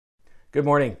Good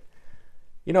morning.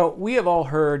 You know, we have all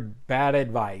heard bad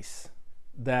advice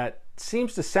that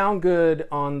seems to sound good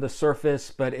on the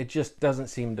surface, but it just doesn't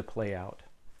seem to play out.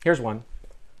 Here's one: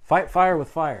 fight fire with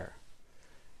fire.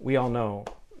 We all know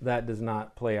that does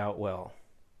not play out well.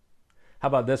 How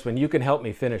about this one? You can help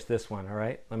me finish this one, all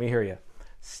right? Let me hear you.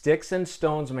 Sticks and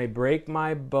stones may break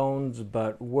my bones,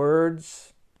 but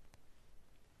words.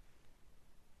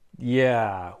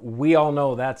 Yeah, we all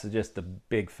know that's just a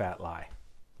big fat lie.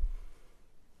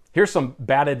 Here's some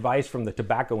bad advice from the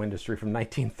tobacco industry from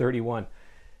 1931.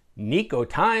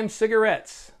 Nicotime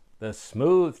cigarettes, the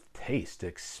smooth taste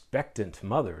expectant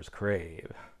mothers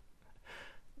crave.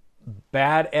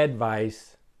 Bad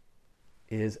advice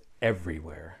is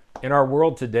everywhere. In our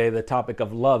world today, the topic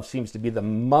of love seems to be the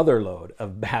motherlode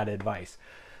of bad advice.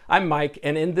 I'm Mike,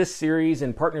 and in this series,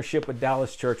 in partnership with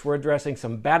Dallas Church, we're addressing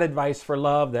some bad advice for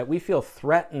love that we feel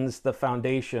threatens the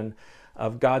foundation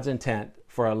of God's intent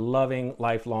for a loving,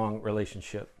 lifelong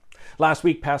relationship. Last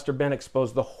week, Pastor Ben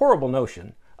exposed the horrible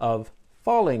notion of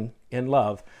falling in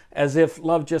love, as if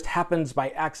love just happens by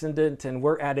accident and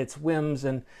we're at its whims.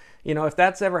 And, you know, if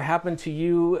that's ever happened to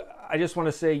you, I just want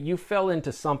to say you fell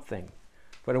into something,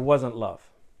 but it wasn't love.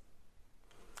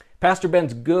 Pastor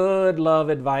Ben's good love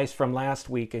advice from last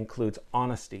week includes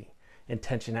honesty,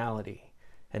 intentionality,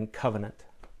 and covenant.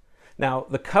 Now,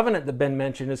 the covenant that Ben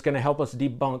mentioned is going to help us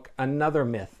debunk another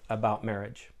myth about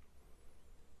marriage.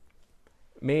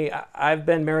 I've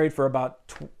been married for about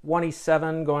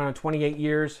 27, going on 28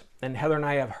 years, and Heather and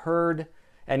I have heard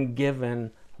and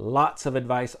given lots of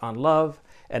advice on love,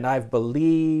 and I've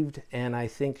believed and I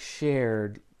think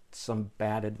shared some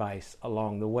bad advice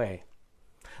along the way.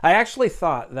 I actually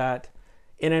thought that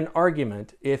in an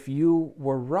argument, if you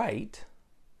were right,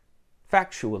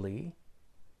 factually,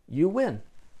 you win.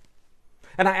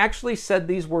 And I actually said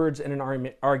these words in an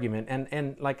argument,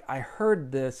 and like I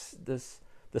heard the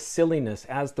silliness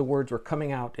as the words were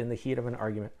coming out in the heat of an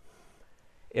argument.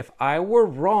 If I were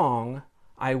wrong,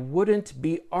 I wouldn't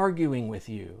be arguing with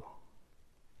you.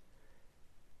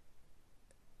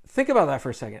 Think about that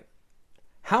for a second.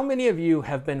 How many of you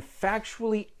have been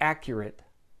factually accurate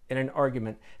in an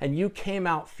argument and you came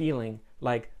out feeling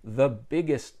like the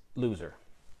biggest loser?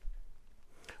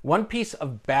 One piece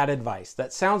of bad advice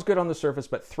that sounds good on the surface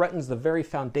but threatens the very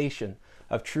foundation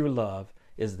of true love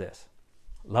is this: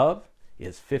 love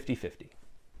is 50-50.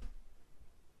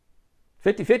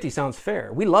 50-50 sounds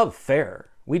fair. We love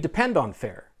fair. We depend on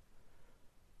fair.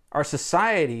 Our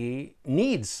society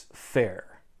needs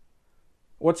fair.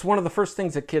 What's one of the first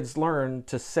things that kids learn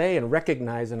to say and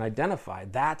recognize and identify?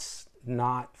 That's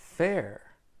not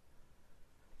fair.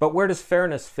 But where does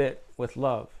fairness fit with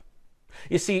love?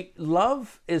 You see,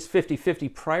 love is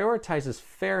 50-50, prioritizes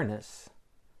fairness.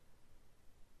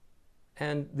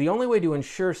 And the only way to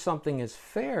ensure something is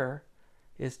fair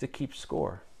is to keep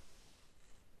score.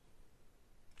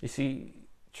 You see,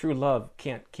 true love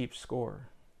can't keep score.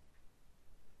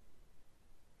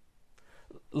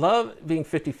 Love being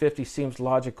 50-50 seems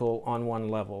logical on one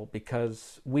level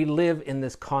because we live in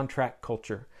this contract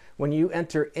culture. When you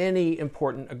enter any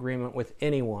important agreement with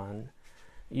anyone,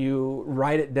 you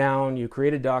write it down, you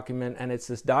create a document, and it's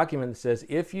this document that says,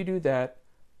 if you do that,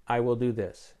 I will do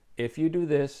this. If you do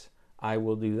this, I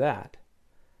will do that.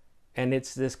 And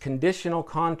it's this conditional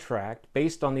contract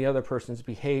based on the other person's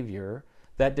behavior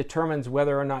that determines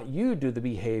whether or not you do the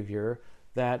behavior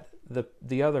that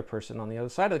the other person on the other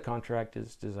side of the contract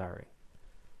is desiring.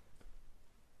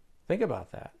 Think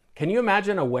about that. Can you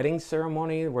imagine a wedding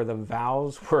ceremony where the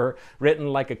vows were written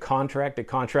like a contract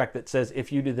that says,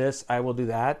 if you do this, I will do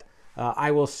that.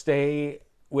 I will stay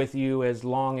with you as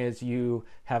long as you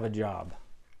have a job.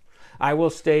 I will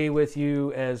stay with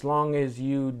you as long as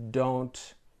you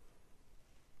don't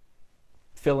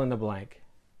fill in the blank.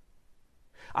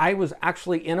 I was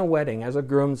actually in a wedding as a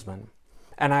groomsman,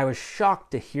 and I was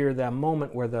shocked to hear the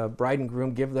moment where the bride and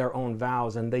groom give their own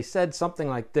vows, and they said something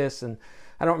like this, and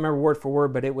I don't remember word for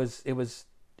word, but it was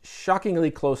shockingly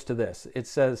close to this.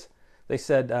 They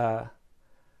said,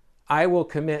 I will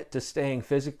commit to staying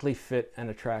physically fit and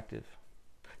attractive.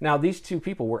 Now, these two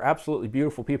people were absolutely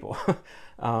beautiful people.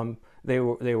 They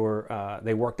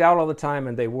worked out all the time,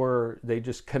 and they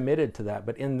just committed to that.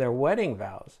 But in their wedding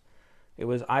vows, it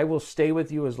was, I will stay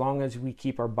with you as long as we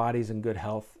keep our bodies in good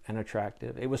health and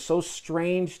attractive. It was so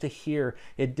strange to hear.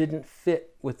 It didn't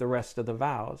fit with the rest of the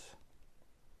vows.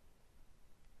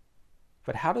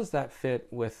 But how does that fit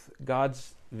with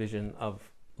God's vision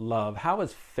of love? How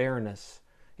is fairness?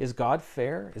 Is God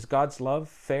fair? Is God's love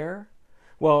fair?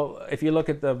 Well, if you look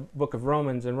at the book of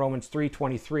Romans, in Romans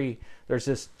 3:23, there's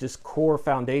this core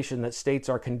foundation that states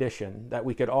our condition that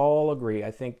we could all agree. I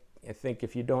think I think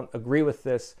if you don't agree with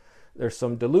this, there's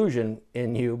some delusion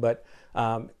in you, but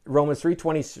Romans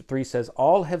 3:23 says,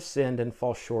 all have sinned and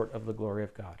fall short of the glory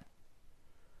of God.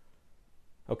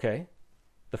 Okay,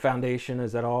 the foundation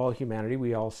is that all humanity,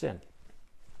 we all sin.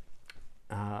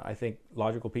 I think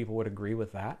logical people would agree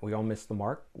with that. We all miss the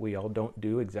mark. We all don't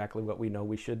do exactly what we know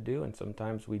we should do, and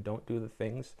sometimes we don't do the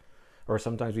things, or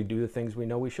sometimes we do the things we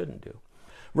know we shouldn't do.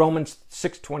 Romans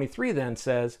 6:23 then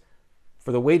says,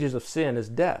 for the wages of sin is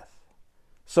death.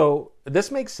 So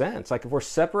this makes sense. Like if we're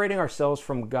separating ourselves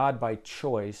from God by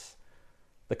choice,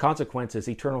 the consequence is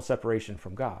eternal separation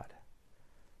from God.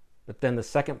 But then the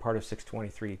second part of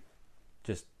 6:23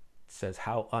 just says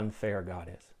how unfair God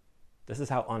is. This is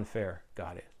how unfair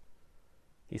God is.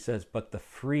 He says, but the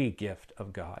free gift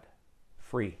of God,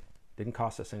 free, didn't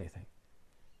cost us anything,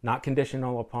 not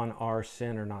conditional upon our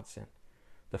sin or not sin.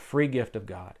 The free gift of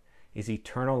God is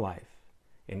eternal life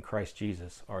in Christ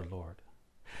Jesus our Lord.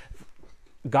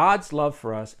 God's love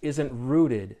for us isn't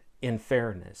rooted in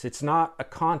fairness. It's not a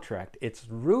contract. It's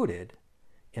rooted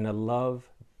in a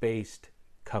love-based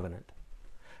covenant.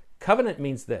 Covenant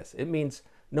means this. It means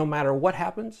no matter what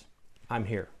happens, I'm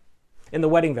here. In the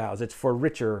wedding vows, it's for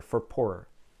richer, for poorer.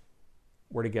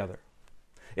 We're together.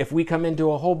 If we come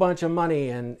into a whole bunch of money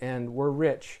and we're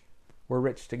rich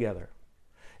together.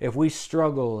 If we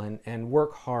struggle and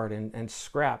work hard and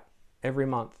scrap every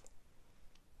month,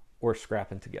 we're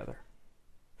scrapping together.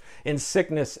 In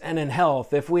sickness and in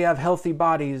health, if we have healthy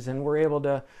bodies and we're able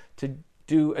to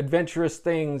do adventurous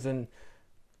things, and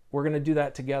we're going to do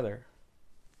that together.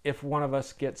 If one of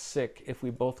us gets sick, if we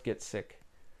both get sick,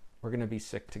 we're going to be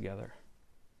sick together.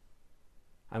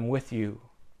 I'm with you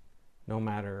no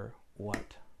matter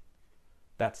what.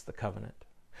 That's the covenant.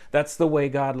 That's the way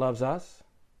God loves us.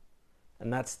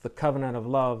 And that's the covenant of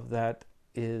love that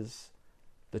is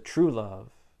the true love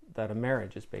that a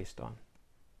marriage is based on.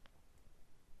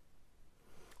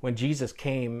 When Jesus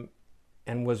came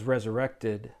and was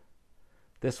resurrected,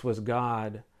 this was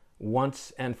God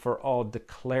once and for all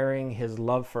declaring his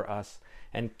love for us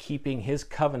and keeping his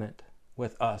covenant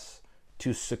with us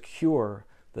to secure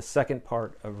the second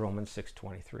part of Romans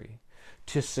 6:23,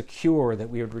 to secure that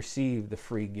we would receive the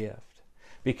free gift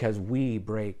because we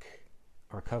break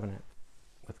our covenant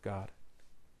with God.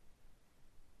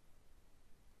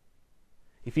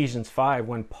 Ephesians 5,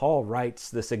 when Paul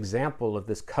writes this example of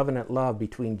this covenant love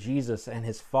between Jesus and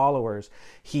his followers,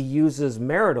 he uses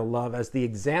marital love as the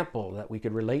example that we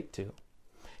could relate to.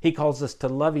 He calls us to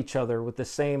love each other with the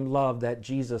same love that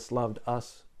Jesus loved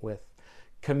us with.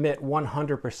 Commit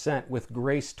 100% with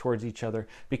grace towards each other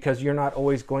because you're not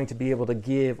always going to be able to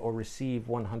give or receive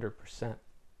 100%.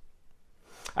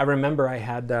 I remember I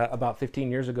had, about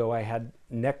 15 years ago, I had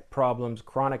neck problems,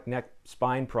 chronic neck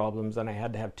spine problems, and I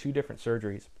had to have 2 different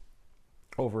surgeries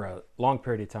over a long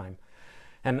period of time.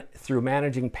 And through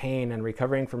managing pain and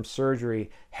recovering from surgery,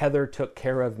 Heather took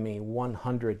care of me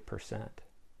 100%.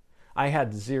 I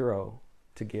had 0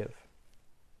 to give.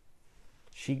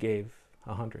 She gave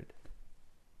 100.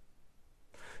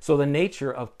 So the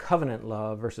nature of covenant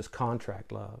love versus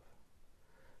contract love.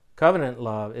 Covenant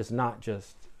love is not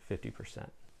just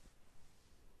 50%.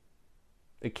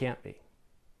 It can't be.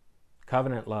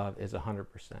 Covenant love is 100%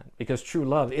 because true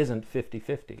love isn't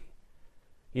 50-50.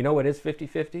 You know what is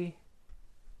 50-50?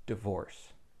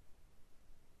 Divorce.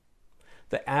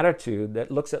 The attitude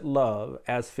that looks at love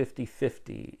as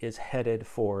 50-50 is headed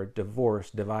for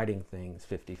divorce, dividing things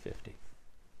 50-50.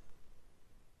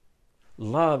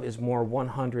 Love is more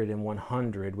 100 and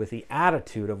 100 with the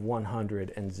attitude of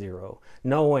 100 and 0,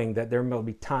 knowing that there will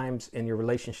be times in your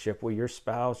relationship where your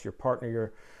spouse, your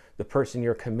partner, the person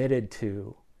you're committed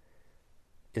to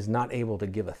is not able to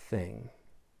give a thing.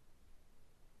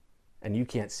 And you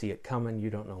can't see it coming,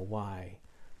 you don't know why,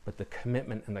 but the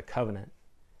commitment and the covenant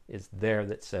is there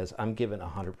that says, I'm giving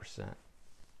 100%.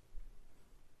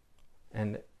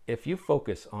 And if you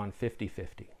focus on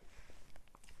 50-50,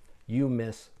 you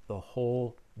miss the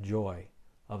whole joy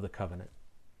of the covenant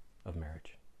of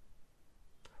marriage.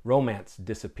 Romance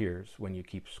disappears when you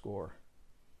keep score.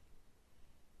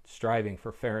 Striving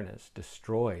for fairness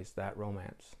destroys that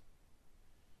romance.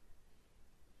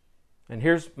 And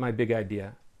here's my big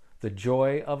idea. The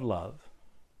joy of love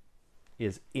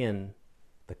is in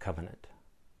the covenant.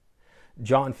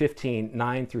 John 15,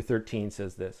 9 through 13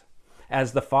 says this,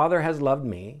 as the Father has loved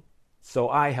me, so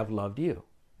I have loved you.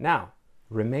 Now,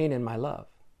 remain in my love.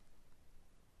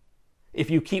 If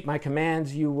you keep my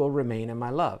commands, you will remain in my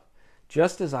love,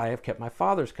 just as I have kept my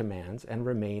Father's commands and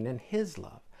remain in his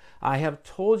love. I have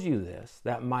told you this,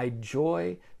 that my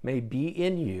joy may be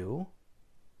in you,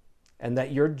 and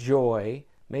that your joy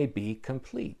may be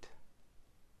complete.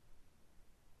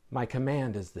 My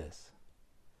command is this: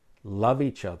 love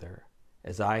each other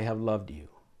as I have loved you.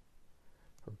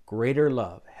 For greater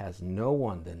love has no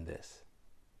one than this,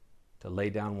 to lay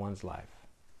down one's life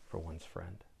for one's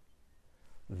friend.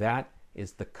 That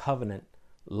is the covenant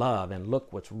love. And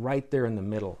look what's right there in the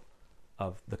middle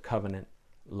of the covenant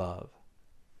love: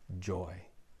 joy.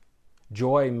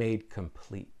 Joy made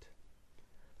complete.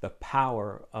 The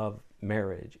power of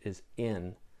marriage is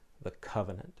in the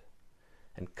covenant.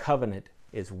 And covenant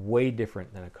is way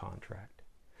different than a contract.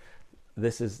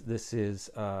 This is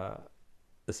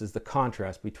the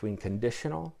contrast between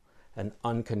conditional and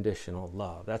unconditional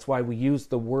love. That's why we use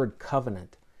the word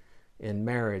covenant in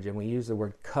marriage, and we use the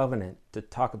word covenant to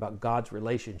talk about God's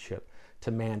relationship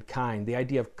to mankind. The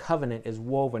idea of covenant is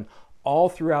woven all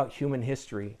throughout human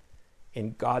history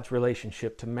in God's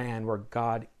relationship to man, where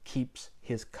God keeps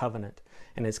his covenant.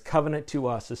 And his covenant to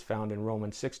us is found in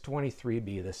Romans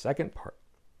 6:23b, the second part,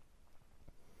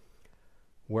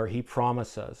 where he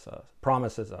promises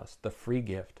us the free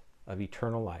gift of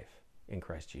eternal life in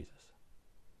Christ Jesus.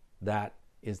 That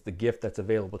is the gift that's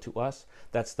available to us.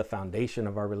 That's the foundation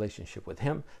of our relationship with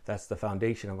him. That's the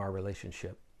foundation of our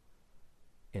relationship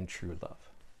in true love.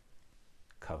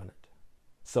 Covenant.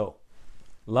 So,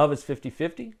 love is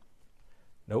 50-50?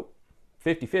 Nope.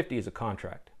 50-50 is a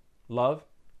contract. Love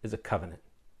is a covenant.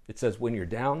 It says, when you're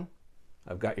down,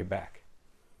 I've got your back.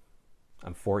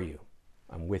 I'm for you.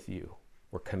 I'm with you.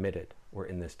 We're committed. We're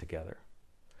in this together.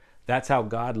 That's how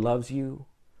God loves you.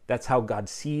 That's how God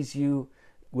sees you.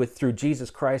 Through Jesus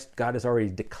Christ, God has already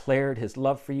declared his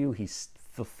love for you. He's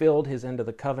fulfilled his end of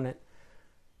the covenant.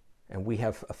 And we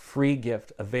have a free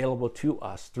gift available to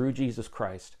us through Jesus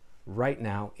Christ right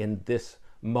now in this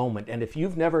moment. And if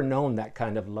you've never known that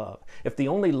kind of love, if the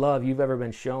only love you've ever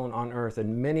been shown on earth,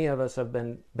 and many of us have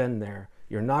been there,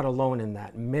 you're not alone in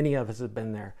that. Many of us have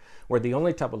been there, where the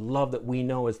only type of love that we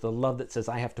know is the love that says,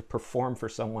 I have to perform for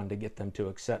someone to get them to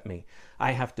accept me.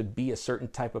 I have to be a certain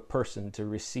type of person to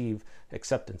receive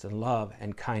acceptance and love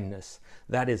and kindness.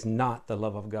 That is not the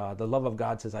love of God. The love of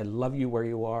God says, I love you where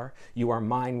you are. You are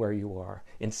mine where you are.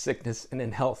 In sickness and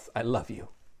in health, I love you.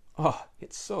 Oh,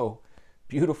 it's so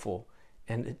beautiful.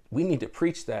 And we need to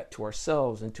preach that to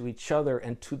ourselves and to each other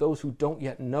and to those who don't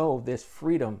yet know this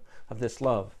freedom of this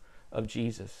love of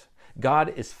Jesus.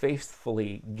 God is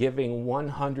faithfully giving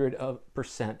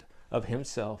 100% of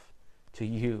himself to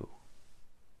you.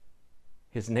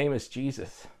 His name is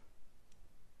Jesus.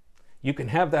 You can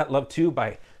have that love too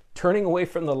by turning away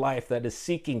from the life that is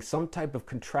seeking some type of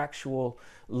contractual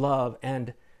love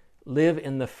and live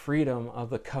in the freedom of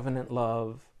the covenant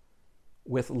love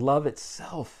with love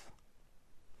itself,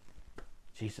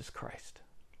 Jesus Christ.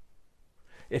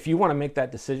 If you want to make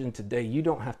that decision today, you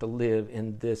don't have to live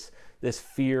in this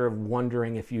fear of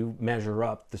wondering if you measure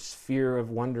up, this fear of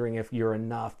wondering if you're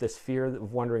enough, this fear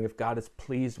of wondering if God is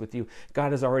pleased with you.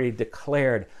 God has already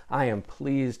declared, I am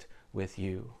pleased with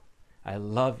you. I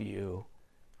love you.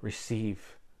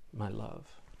 Receive my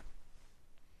love.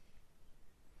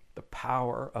 The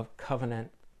power of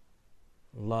covenant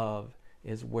love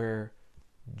is where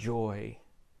joy,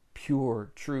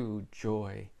 pure, true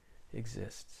joy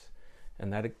exists.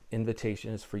 And that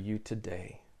invitation is for you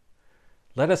today.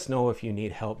 Let us know if you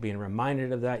need help being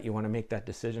reminded of that. You want to make that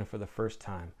decision for the first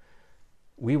time.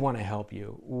 We want to help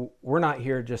you. We're not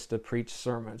here just to preach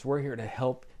sermons. We're here to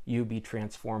help you be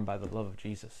transformed by the love of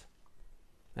Jesus.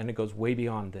 And it goes way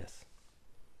beyond this.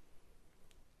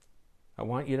 I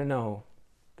want you to know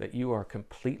that you are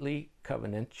completely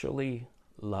covenantally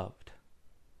loved.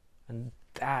 And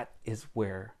that is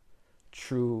where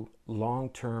true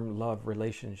long-term love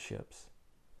relationships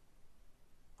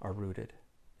are rooted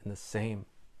in the same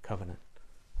covenant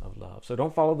of love. So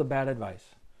don't follow the bad advice.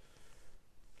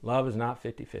 Love is not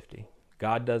 50-50.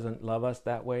 God doesn't love us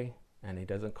that way, and he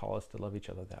doesn't call us to love each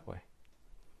other that way.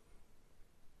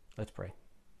 Let's pray.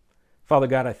 Father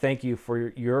God, I thank you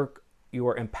for your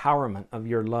empowerment of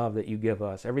your love that you give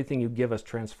us. Everything you give us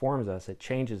transforms us. It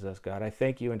changes us, God. I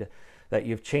thank you that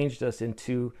you've changed us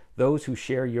into those who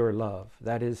share your love.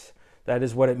 That is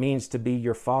what it means to be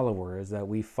your follower, is that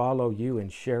we follow you in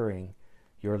sharing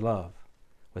your love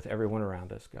with everyone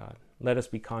around us, God. Let us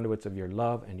be conduits of your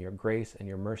love and your grace and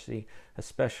your mercy,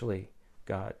 especially,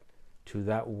 God, to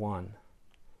that one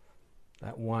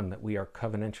that we are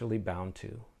covenantally bound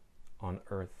to on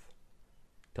earth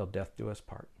till death do us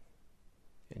part.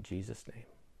 In Jesus' name,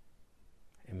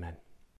 amen.